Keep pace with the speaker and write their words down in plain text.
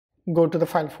go to the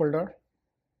file folder,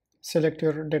 select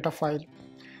your data file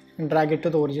and drag it to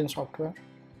the origin software.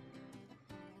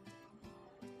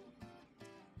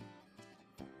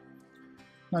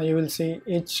 Now you will see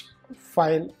each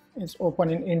file is open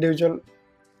in individual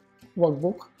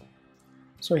workbook.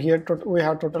 So here we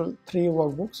have total 3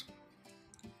 workbooks.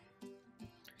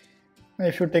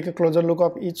 If you take a closer look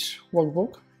of each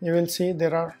workbook, you will see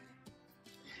there are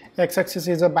x-axis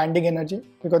is a binding energy,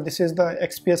 because this is the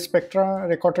XPS spectra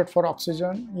recorded for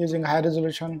oxygen using high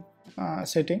resolution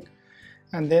setting,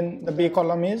 and then the B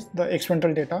column is the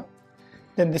experimental data.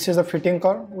 Then this is a fitting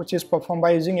curve which is performed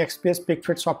by using XPS peak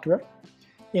fit software,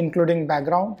 including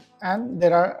background, and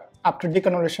there are, after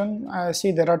deconvolution, I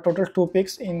see there are total 2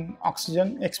 peaks in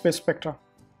oxygen XPS spectra.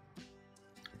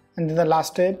 And then the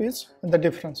last step is the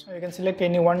difference. You can select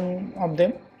any one of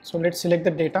them. So let's select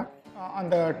the data. On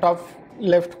the top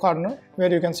left corner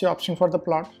where you can see option for the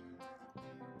plot,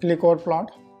 click over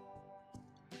plot,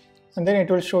 and then it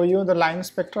will show you the line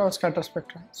spectra or scatter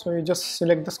spectra. So you just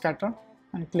select the scatter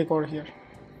and click over here.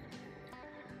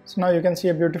 So now you can see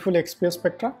a beautiful XPS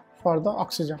spectra for the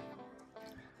oxygen.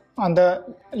 On the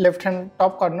left hand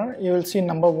top corner you will see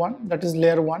number 1, that is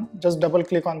layer 1. Just double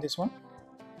click on this one.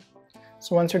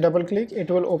 So once you double click,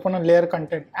 it will open a layer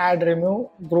content, add, remove,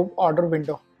 group, order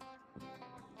window.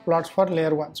 Plots for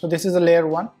layer 1. So this is a layer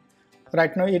 1.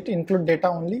 Right now it includes data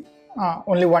only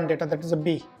one data, that is a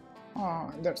B,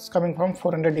 that's coming from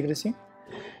 400 degrees C.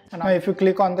 And now if you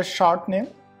click on the short name,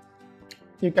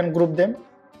 you can group them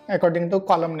according to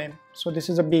column name. So this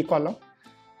is a B column.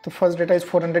 The first data is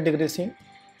 400 degrees C.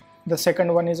 The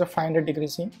second one is a 500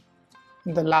 degrees C.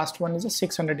 And the last one is a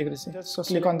 600 degrees C. Just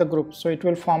click on the group, so it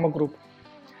will form a group.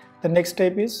 The next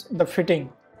step is the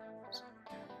fitting.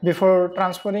 Before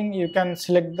transferring, you can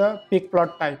select the peak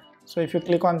plot type. So if you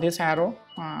click on this arrow,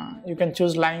 you can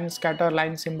choose line, scatter,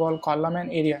 line symbol, column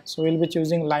and area. So we'll be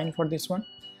choosing line for this one.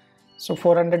 So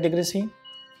 400 degrees C.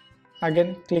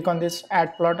 Again click on this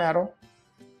add plot arrow,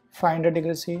 500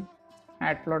 degrees C,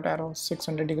 add plot arrow,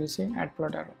 600 degrees C, add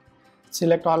plot arrow.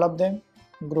 Select all of them,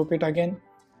 group it again.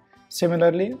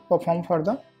 Similarly perform for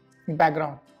the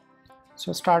background.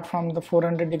 So start from the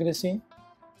 400 degrees C,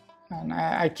 and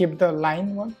I keep the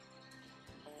line one,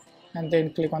 and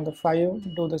then click on the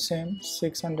 5, do the same,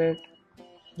 600,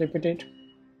 repeat it,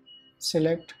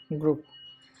 select, group.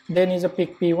 Then is a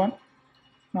peak P1.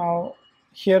 Now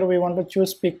here we want to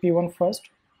choose peak P1 first.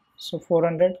 So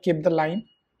 400, keep the line,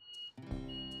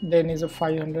 then is a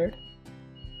 500.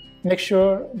 Make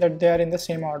sure that they are in the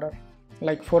same order,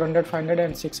 like 400, 500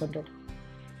 and 600.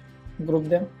 Group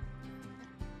them.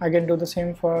 Again do the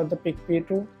same for the peak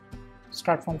P2.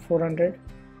 Start from 400,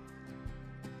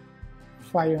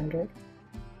 500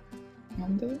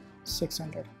 and the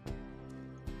 600.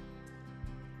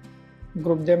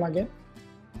 Group them again.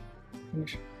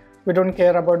 Finish. We don't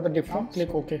care about the difference.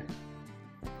 Click OK.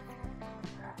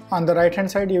 On the right hand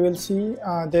side you will see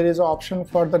there is an option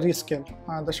for the rescale.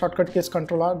 The shortcut keys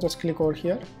control, just click over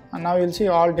here, and now you will see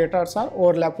all data are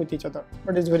overlap with each other,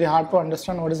 but it's very hard to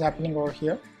understand what is happening over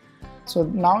here. So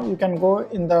now you can go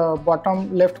in the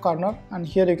bottom left corner, and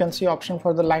here you can see option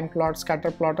for the line plot,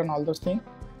 scatter plot and all those things.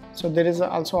 So there is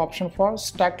also option for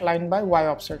stacked line by Y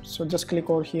offset. So just click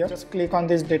over here, just click on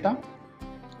this data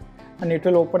and it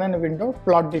will open a window,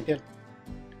 plot detail.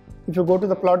 If you go to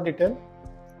the plot detail,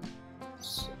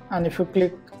 and if you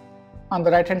click on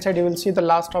the right hand side, you will see the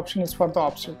last option is for the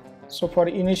offset. So for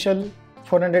initial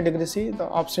 400 degrees C, the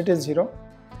offset is 0.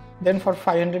 Then for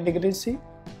 500 degrees C,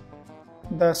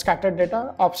 the scattered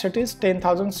data offset is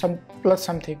 10,000 plus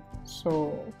something.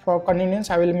 So for convenience,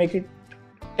 I will make it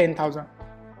 10,000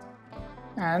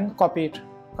 and copy it.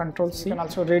 Control C. You can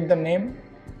also read the name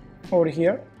over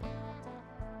here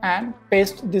and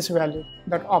paste this value,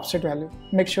 that offset value.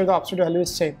 Make sure the offset value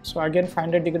is same. So again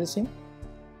 500 degrees C,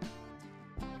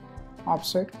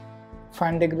 offset,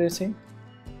 500 degrees C,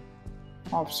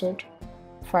 offset,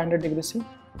 500 degrees C,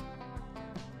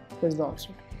 is the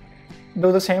offset.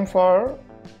 Do the same for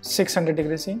 600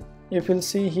 degrees C. If you'll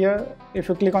see here, if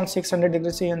you click on 600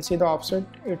 degrees C and see the offset,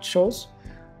 it shows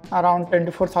around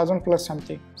 24,000 plus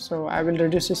something. So I will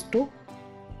reduce this to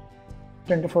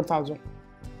 24,000.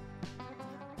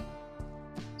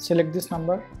 Select this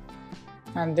number,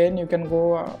 and then you can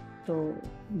go to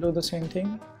do the same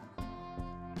thing.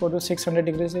 Go to 600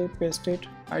 degrees C, paste it.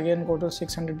 Again go to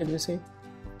 600 degrees C,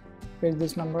 paste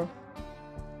this number.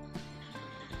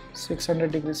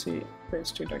 600 degrees C,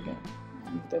 paste it again,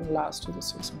 and then last is the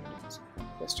 600 degrees,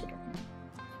 paste it again,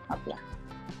 apply.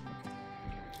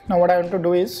 Now what I want to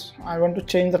do is, I want to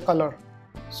change the color.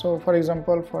 So for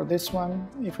example, for this one,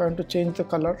 if I want to change the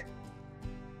color,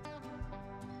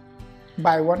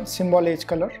 by 1 symbol edge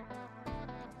color.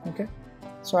 Okay,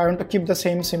 so I want to keep the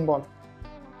same symbol.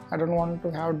 I don't want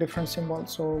to have different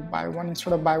symbols, so by 1,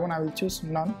 instead of by 1 I will choose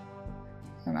none,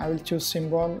 and I will choose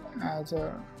symbol as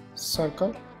a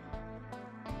circle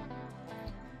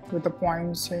with a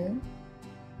point, say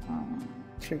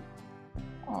 3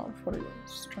 or for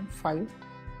instance 5,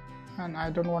 and I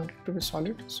don't want it to be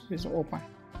solid, so it's open,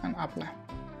 and apply.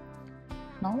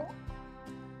 Now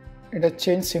it has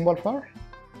changed symbol for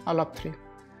all of 3.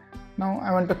 Now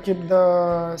I want to keep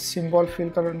the symbol fill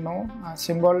color, no,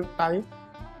 symbol type,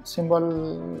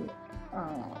 symbol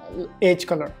edge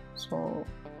color, so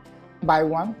by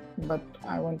 1, but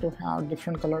I want to have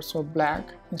different colors, so black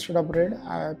instead of red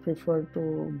I prefer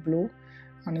to blue,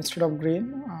 and instead of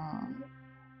green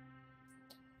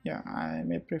yeah, I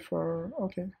may prefer,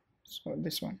 okay, so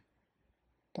this one,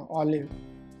 the olive.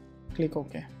 Click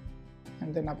OK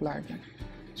and then apply again.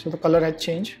 So the color has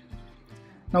changed.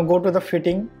 Now go to the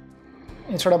fitting.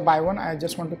 Instead of by 1 I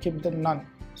just want to keep the none,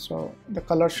 so the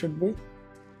color should be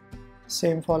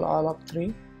same for all of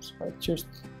 3, so I choose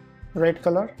red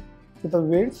color with the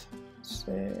width,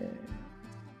 say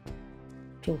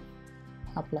 2,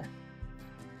 apply.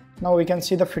 Now we can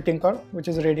see the fitting curve, which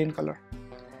is red in color.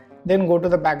 Then go to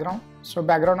the background. So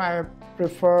background I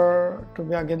prefer to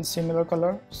be again similar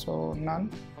color, so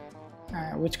none.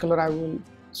 Which color I will,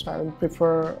 so I will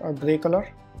prefer a gray color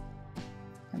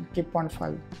and keep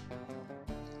 0.5.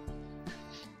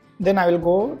 Then I will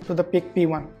go to the pick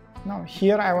P1. Now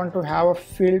here I want to have a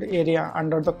filled area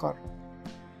under the curve.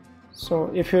 So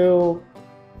if you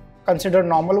consider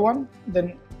normal one,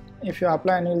 then if you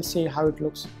apply and you will see how it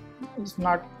looks. It's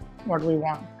not what we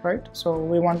want, right? So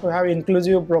we want to have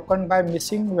inclusive broken by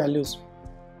missing values.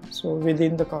 So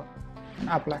within the curve, and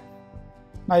apply.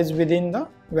 Now it's within the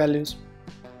values.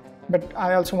 But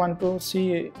I also want to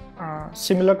see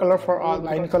similar color for all.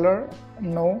 Line color,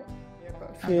 no.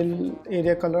 Fill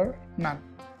area color, none.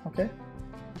 Okay.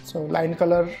 So line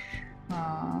color,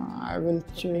 I will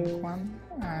choose one,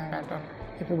 and pattern.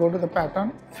 If you go to the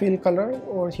pattern, fill color,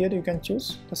 over here you can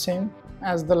choose the same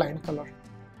as the line color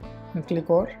and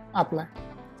click over apply.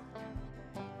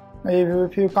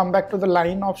 If you come back to the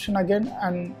line option again,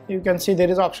 and you can see there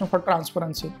is option for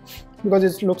transparency, because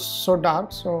it looks so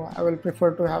dark, so I will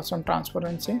prefer to have some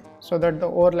transparency so that the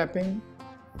overlapping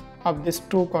of these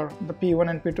two curves, the P1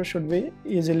 and P2, should be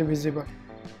easily visible.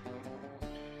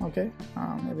 Okay,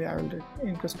 maybe I will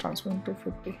increase transparency to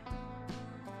 50.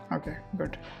 Okay,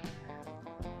 good.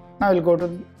 Now I will go to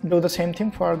do the same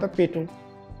thing for the P2.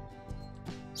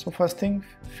 So first thing,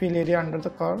 fill area under the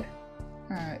curve,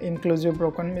 inclusive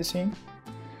broken missing,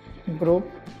 group,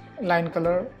 line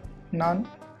color, none,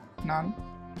 none.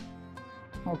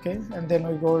 Okay, and then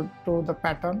we go to the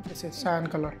pattern. This is cyan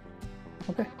color.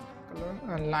 Okay, color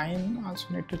and line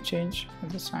also need to change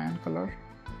as a cyan color,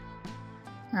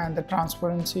 and the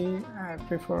transparency I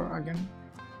prefer again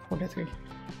 43.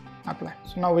 Apply.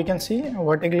 So now we can see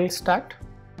vertically stacked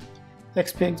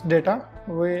XPX data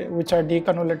which are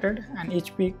deconvoluted, and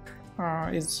each peak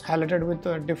is highlighted with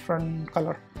a different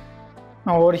color.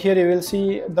 Now over here you will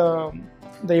see the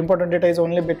important data is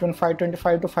only between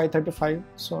 525 to 535.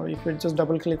 So if you just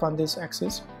double click on this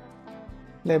axis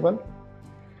label,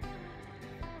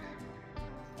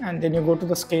 and then you go to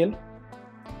the scale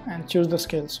and choose the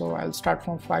scale. So I'll start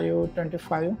from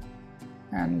 525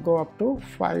 and go up to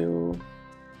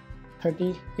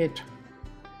 538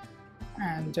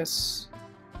 and just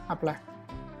apply.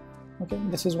 Okay,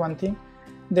 this is one thing.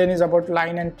 Then is about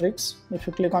line and tricks. If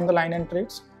you click on the line and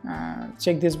tricks,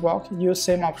 check this box, use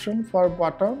same option for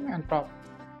bottom and top.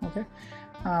 Okay,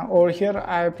 over here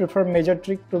I prefer major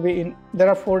trick to be in. There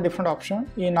are 4 different options: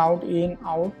 in, out,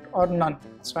 or none.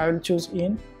 So I will choose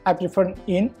in. I prefer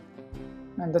in,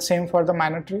 and the same for the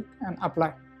minor trick, and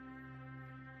apply.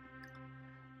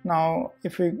 Now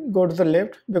if we go to the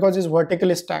left, because it's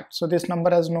vertically stacked, so this number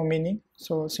has no meaning,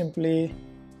 so simply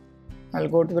I'll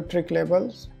go to the trick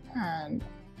labels and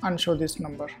unshow this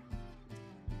number.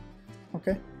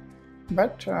 Okay,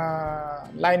 but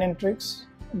line and tricks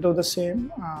do the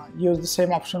same, use the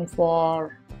same option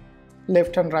for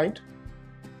left and right,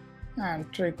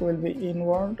 and trick will be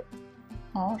inward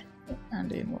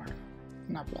and inward,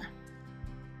 and apply.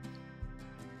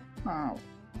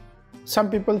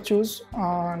 Some people choose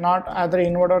not either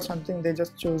inward or something, they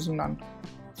just choose none.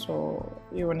 So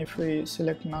even if we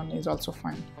select none is also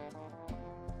fine,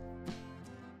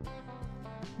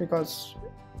 because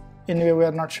anyway we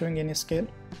are not showing any scale.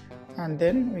 And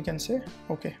then we can say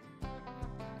okay.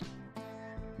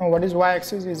 Now what is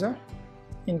y-axis is a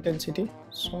intensity,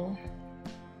 so,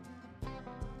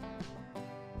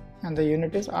 and the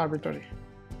unit is arbitrary.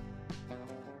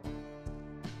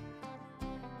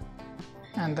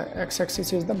 and the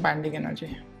x-axis is the banding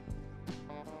energy.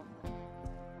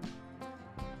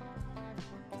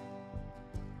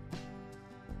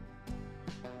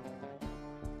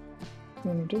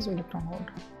 Unit is electron volt.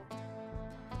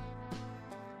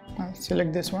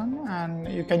 Select this one, and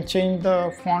you can change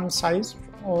the font size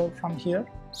or from here.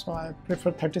 So I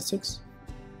prefer 36.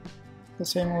 The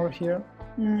same over here.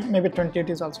 Maybe 28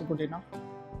 is also good enough.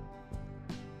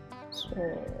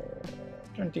 So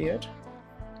 28,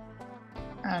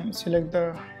 and select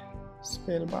the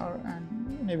scale bar,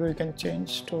 and maybe we can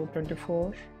change to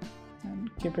 24 and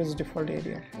keep its default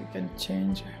area. We can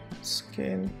change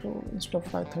scale to, instead of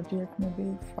 538,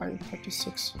 maybe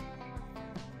 536.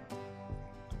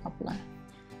 Apply,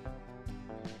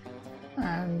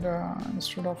 and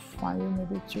instead of 5,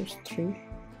 maybe choose 3.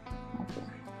 Apply.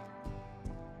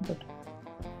 Good.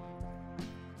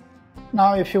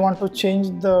 Now if you want to change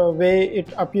the way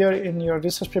it appear in your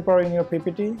research paper or in your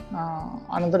PPT,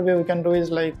 another way we can do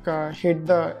is like hit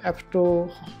the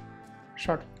F2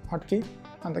 hotkey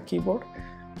on the keyboard,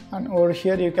 and over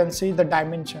here you can see the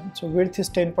dimension. So width is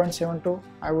 10.72.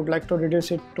 I would like to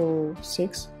reduce it to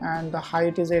 6, and the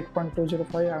height is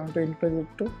 8.205. I want to increase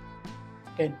it to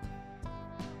 10.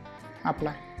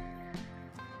 Apply.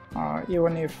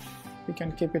 Even if we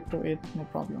can keep it to 8, no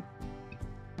problem.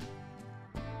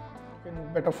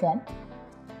 In better form.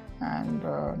 And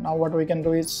now what we can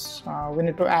do is we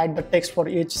need to add the text for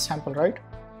each sample, right?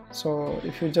 So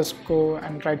if you just go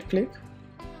and right click,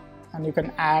 and you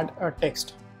can add a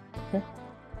text. Okay,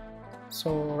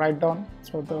 so write down.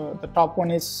 So the top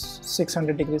one is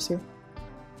 600 degrees C.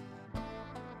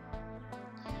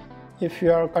 If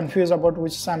you are confused about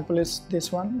which sample is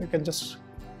this one, you can just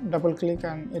double click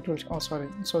and it will, oh sorry,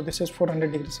 so this is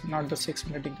 400 degrees C, not the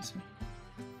 600 degrees C.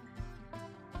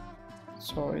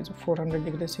 So it's 400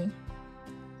 degrees C.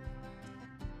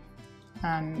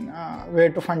 And where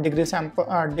to find degree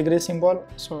symbol,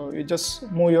 so you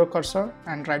just move your cursor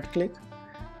and right click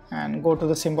and go to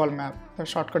the symbol map. The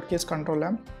shortcut key is Ctrl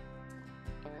M,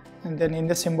 and then in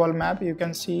the symbol map you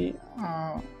can see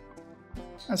a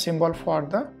symbol for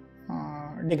the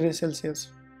degree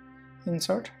Celsius.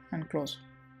 Insert and close.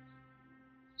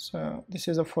 So this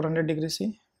is a 400 degrees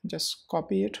C. Just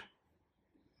copy it,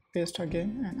 paste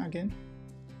again and again.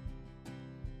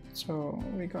 So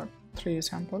we got 3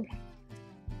 sample,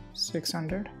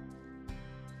 600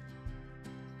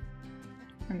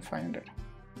 and 500.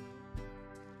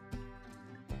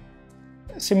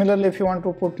 Similarly, if you want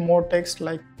to put more text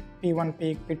like P1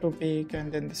 peak, P2 peak,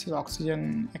 and then this is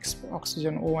oxygen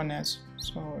O1S,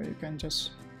 so you can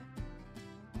just,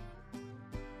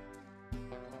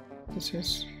 this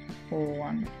is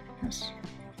O1S.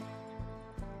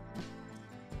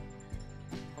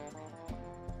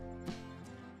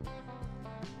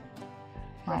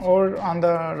 Or on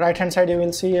the right hand side you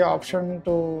will see an option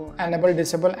to enable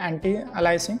disable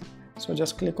anti-aliasing. So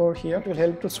just click over here. It will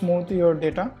help to smooth your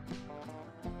data.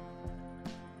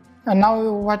 And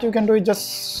now what you can do is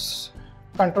just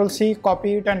Ctrl C,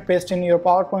 copy it and paste in your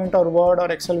PowerPoint or Word or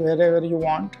Excel, wherever you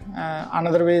want.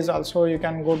 Another way is also you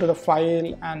can go to the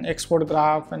file and export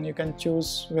graph, and you can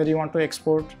choose where you want to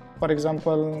export. For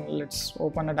example, let's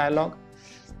open a dialog,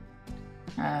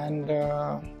 and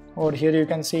over here you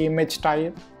can see image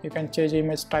type. You can change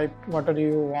image type whatever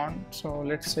you want. So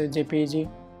let's say JPEG.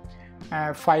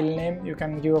 File name, you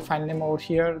can give a file name over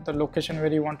here, the location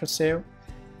where you want to save.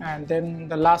 And then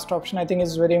the last option I think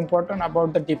is very important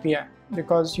about the DPI,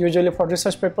 because usually for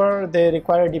research paper they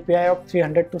require a DPI of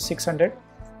 300 to 600.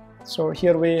 So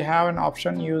here we have an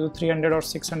option, use 300 or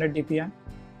 600 DPI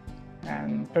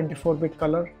and 24-bit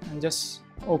color, and just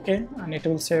OK, and it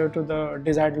will save to the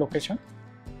desired location.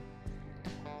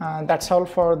 That's all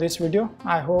for this video.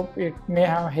 I hope it may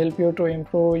have helped you to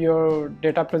improve your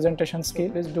data presentation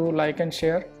skill. Please do like and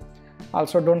share.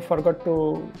 Also don't forget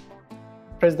to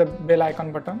press the bell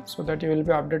icon button so that you will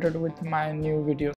be updated with my new videos.